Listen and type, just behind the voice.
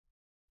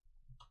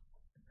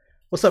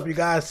What's up, you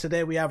guys?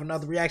 Today we have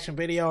another reaction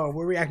video, and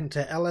we're reacting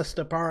to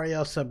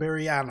Estepario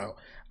Siberiano.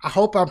 I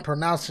hope I'm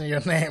pronouncing your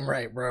name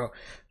right, bro.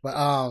 But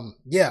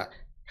yeah,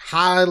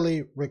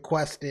 highly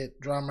requested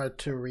drummer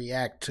to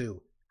react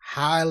to.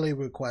 Highly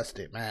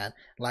requested, man.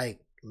 Like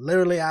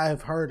literally,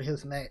 I've heard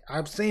his name.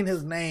 I've seen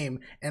his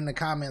name in the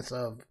comments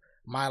of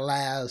my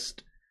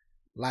last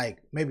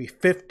like maybe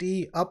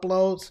 50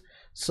 uploads.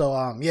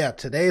 So yeah,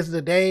 today's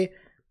the day,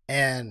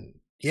 and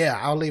yeah,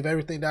 I'll leave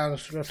everything down in the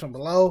description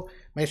below.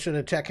 Make sure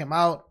to check him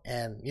out.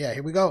 And yeah,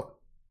 here we go.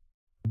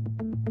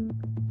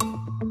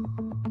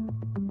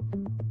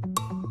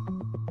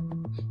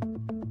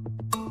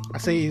 I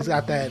see he's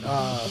got that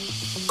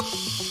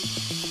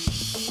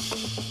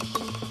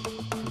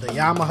the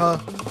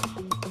Yamaha.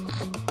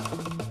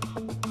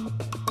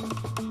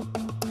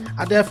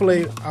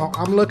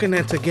 I'm looking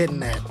into getting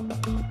that.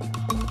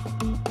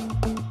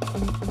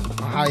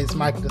 On how he's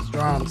mic'd his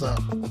drums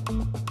up.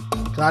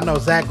 Cause I know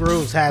Zach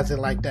Grooves has it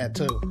like that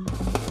too.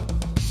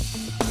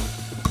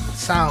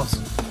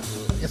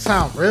 It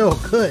sounds real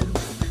good.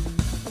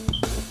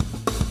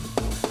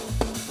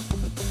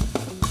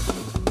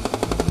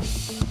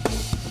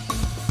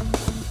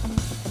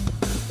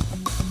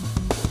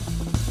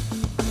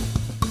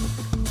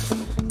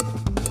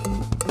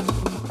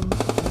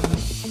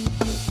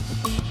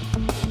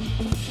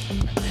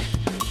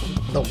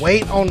 The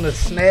weight on the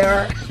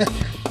snare.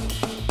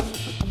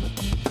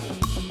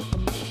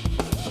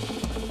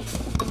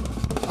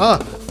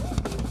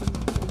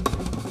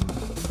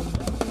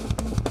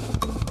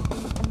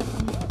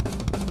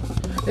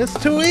 It's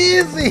too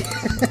easy.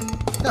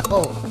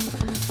 No.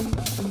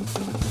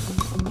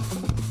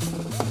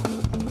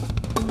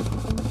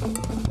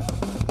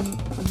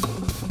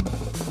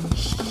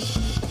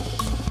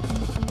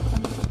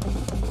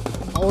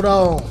 Hold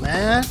on,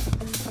 man.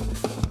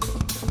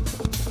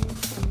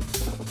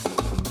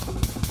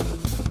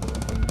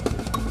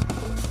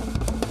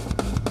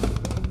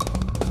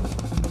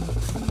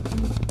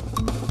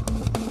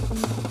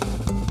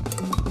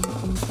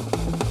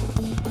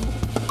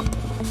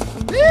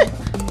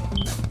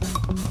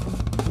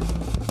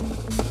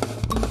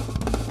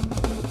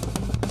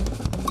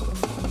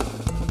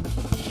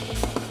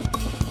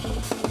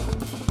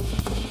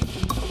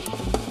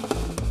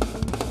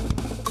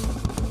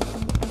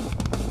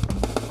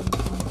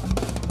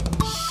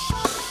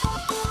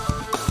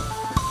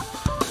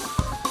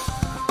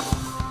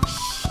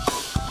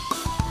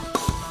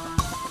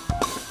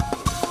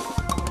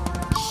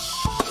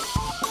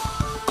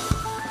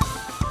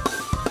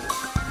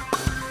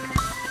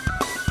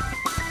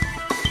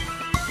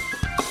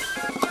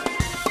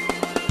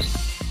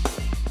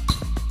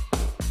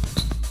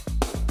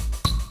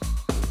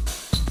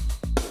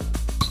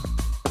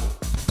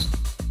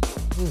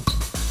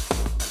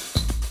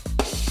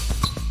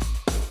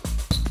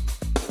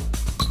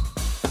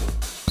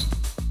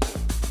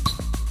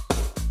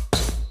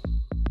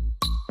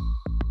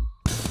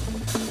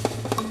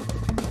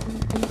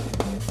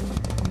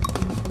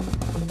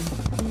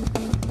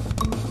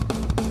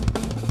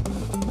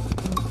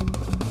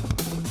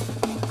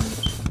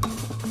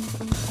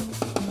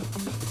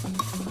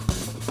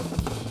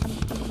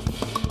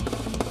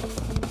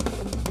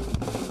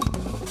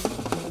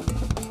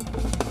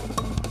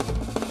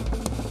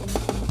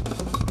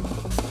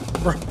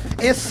 Bro,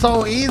 it's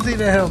so easy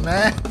to him,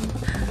 man.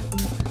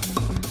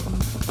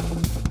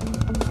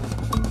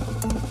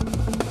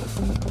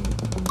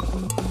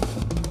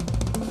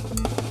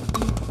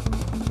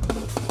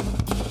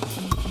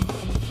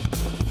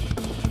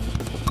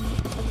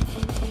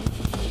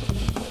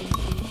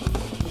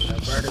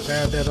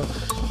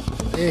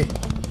 Hey.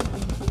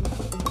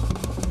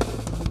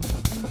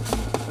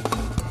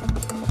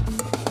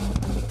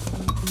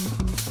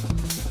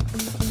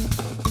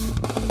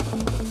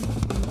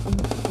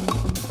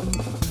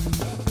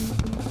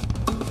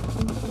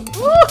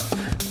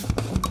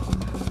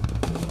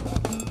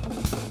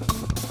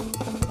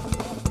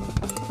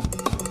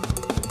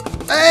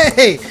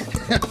 Hey!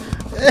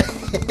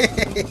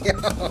 Yo,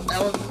 that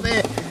was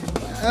it.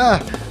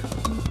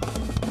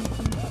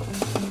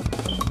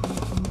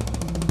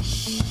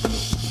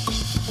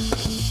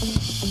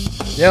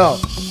 Yo.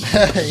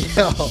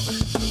 Yo.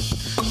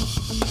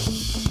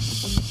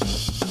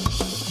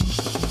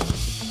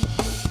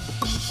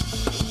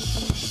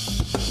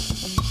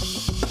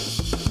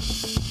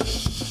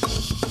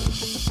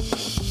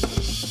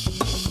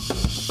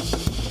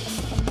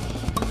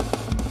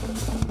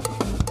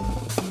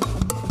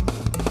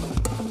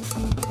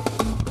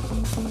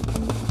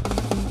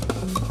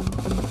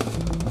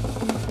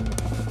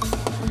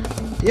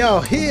 Yo,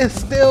 he is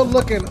still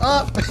looking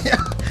up.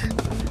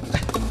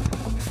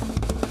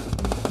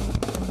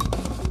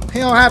 He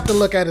don't have to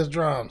look at his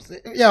drums.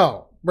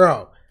 Yo,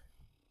 bro.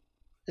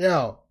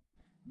 Yo.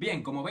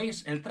 Bien, como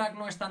veis, el track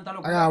no es tanta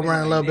locura. I gotta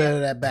run a little bit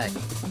of that back.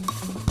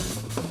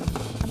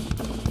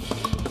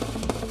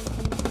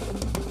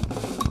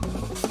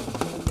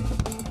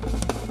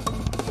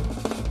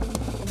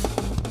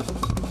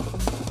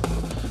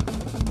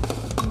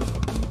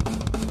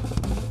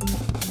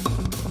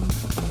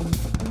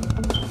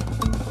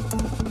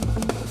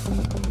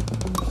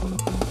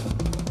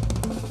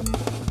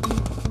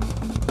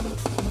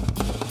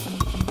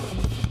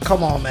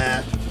 come on,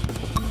 man.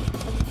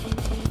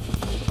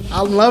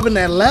 I'm loving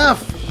that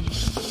left.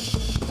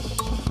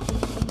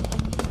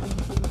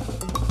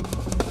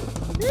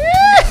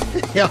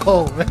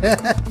 Yo, man.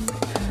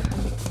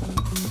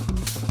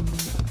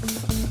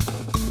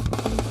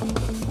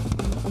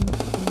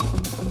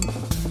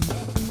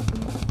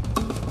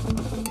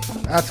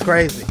 That's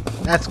crazy.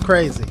 That's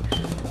crazy.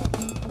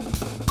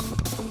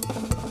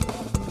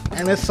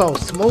 And it's so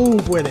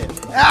smooth with it.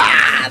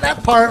 Ah,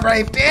 that part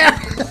right there.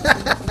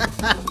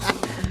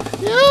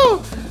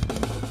 Yo.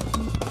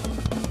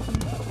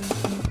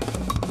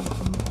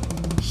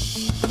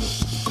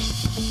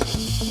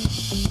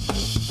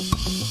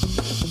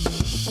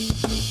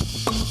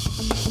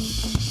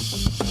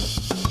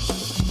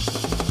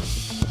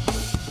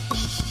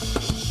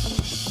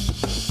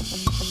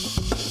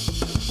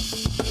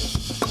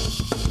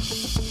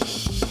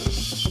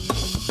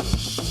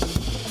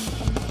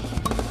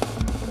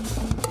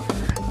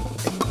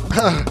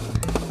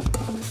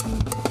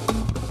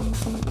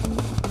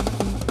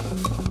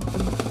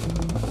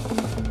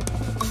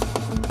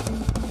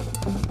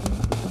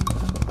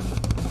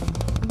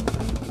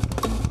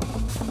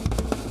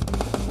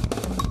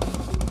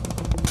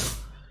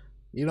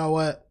 You know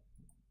what?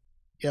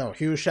 Yo,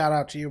 huge shout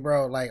out to you,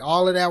 bro. Like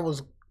all of that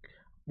was,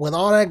 with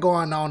all that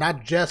going on, I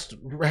just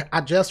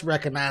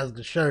recognized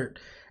the shirt.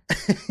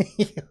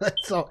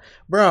 So,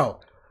 bro,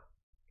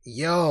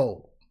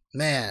 yo,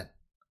 man,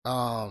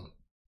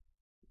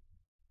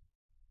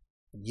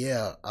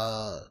 yeah,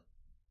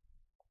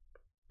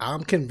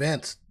 I'm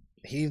convinced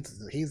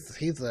he's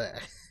a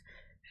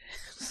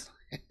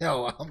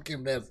yo, I'm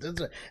convinced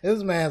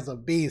this man's a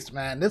beast,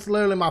 man. This is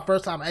literally my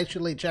first time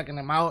actually checking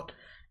him out,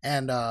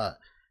 and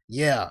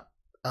yeah,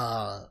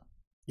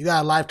 you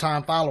got a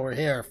lifetime follower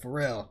here for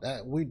real.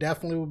 That we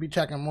definitely will be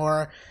checking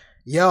more.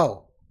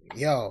 Yo,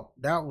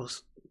 that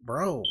was,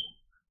 bro,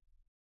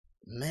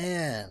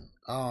 man.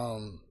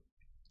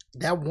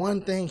 That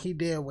one thing he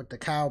did with the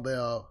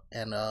cowbell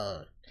and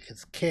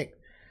his kick.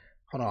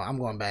 Hold on, I'm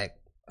going back.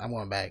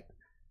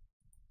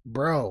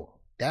 Bro,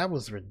 that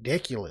was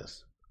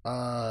ridiculous.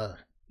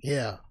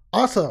 Yeah.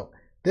 Also,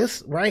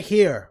 this right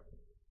here,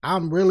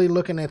 I'm really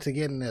looking into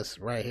getting this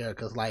right here,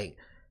 because like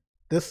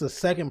this is the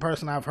second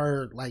person I've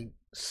heard like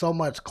so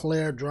much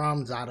clear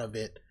drums out of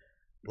it.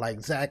 Like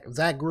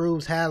Zach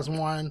Grooves has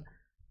one,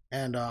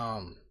 and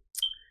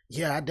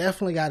yeah, I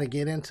definitely got to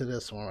get into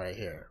this one right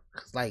here,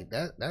 cause like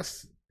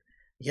that's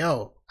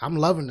yo, I'm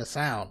loving the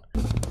sound.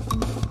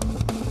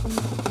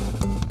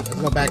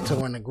 Let's go back to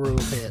when the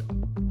groove hit,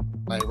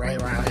 like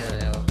right around here,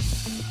 yo.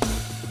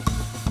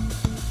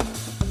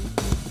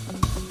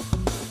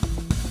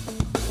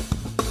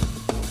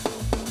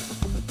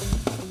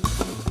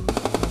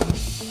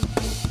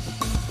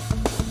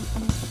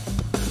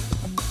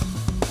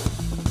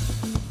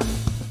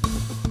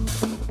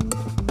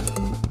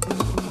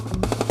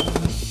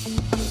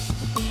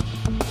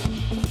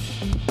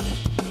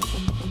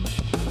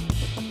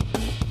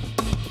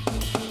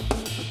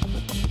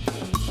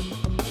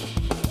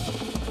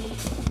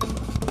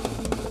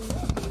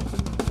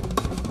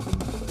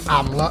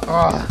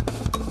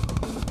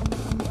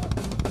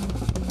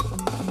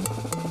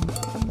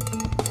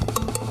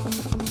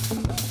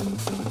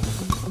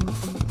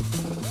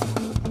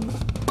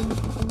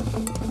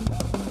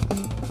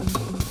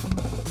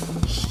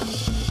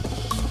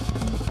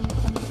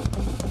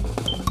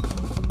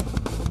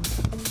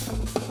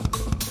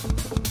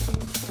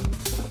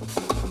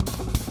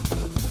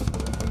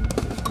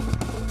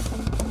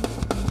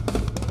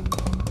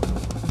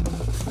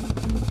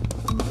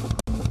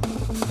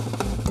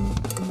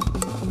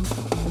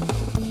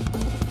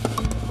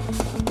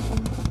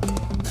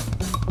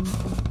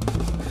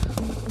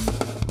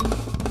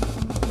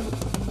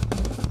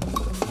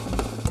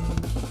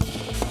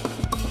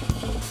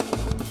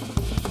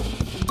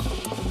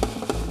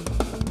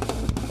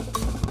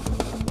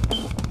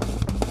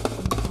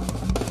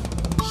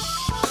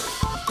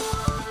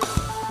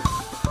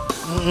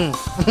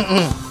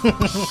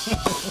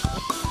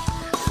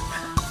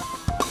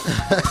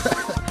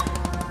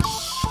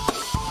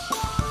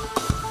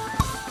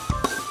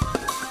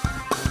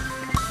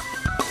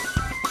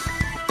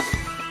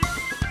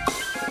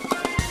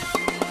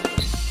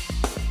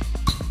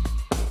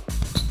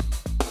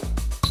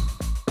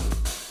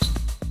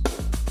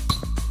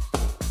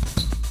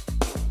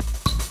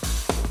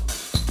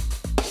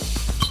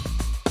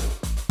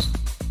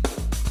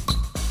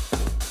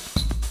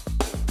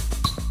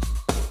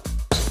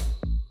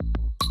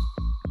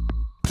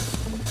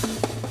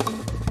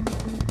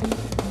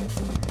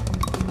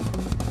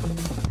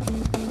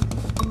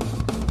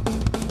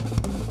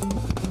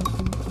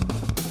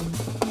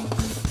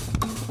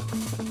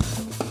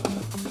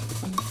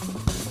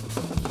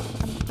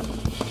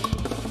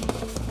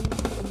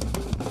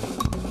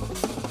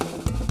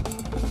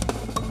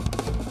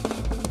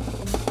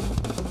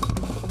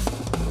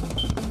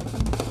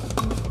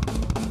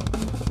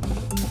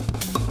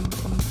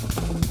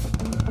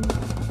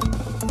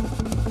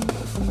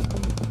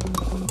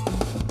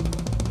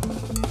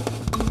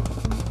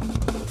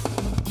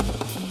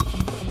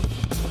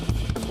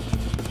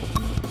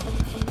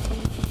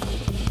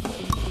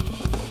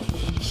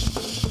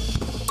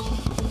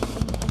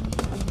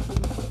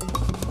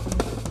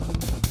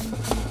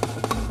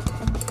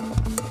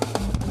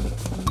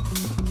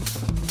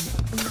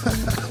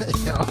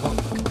 Yo.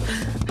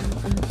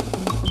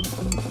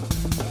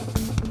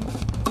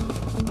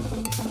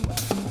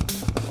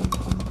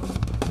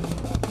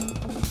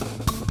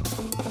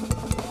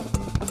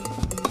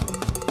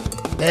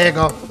 There you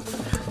go.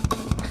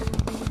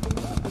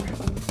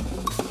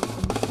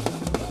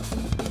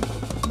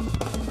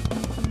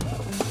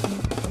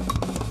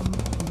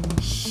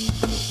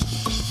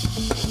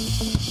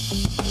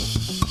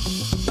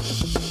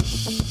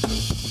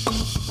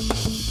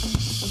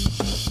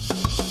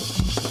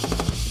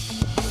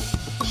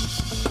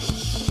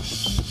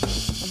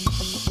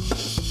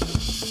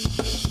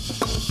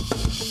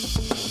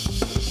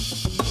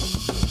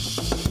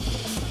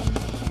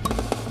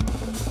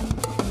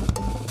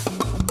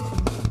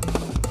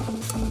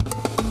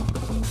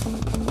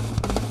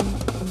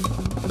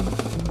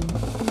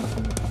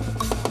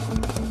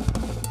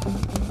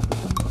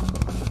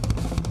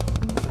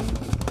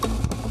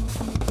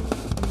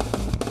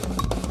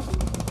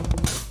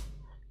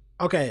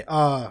 Okay,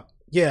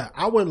 yeah,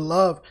 I would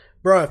love,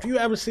 bro, if you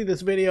ever see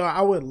this video,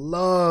 I would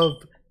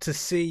love to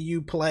see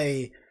you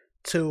play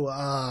to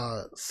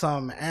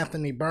some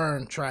Anthony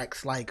Byrne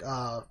tracks, like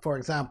for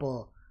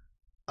example,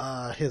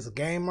 his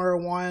gamer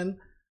one.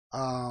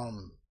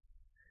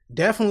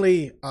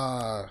 Definitely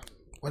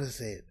what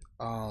is it?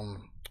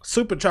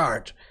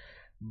 Supercharge.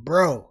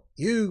 Bro,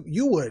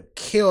 you would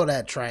kill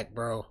that track,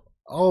 bro.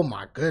 Oh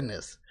my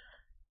goodness.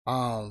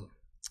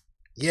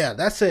 Yeah,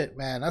 that's it,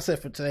 man. That's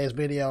it for today's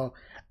video.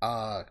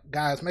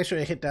 Guys, make sure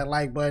you hit that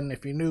like button.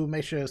 If you're new,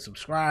 make sure to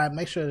subscribe.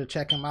 Make sure to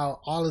check him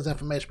out. All his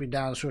information will be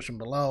down in the description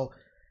below.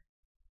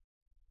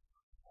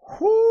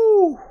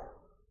 Whoo!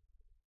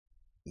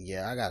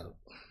 Yeah, I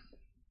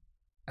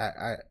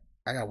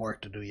got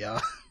work to do,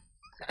 y'all.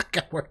 I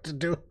got work to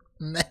do,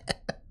 man.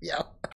 Yo.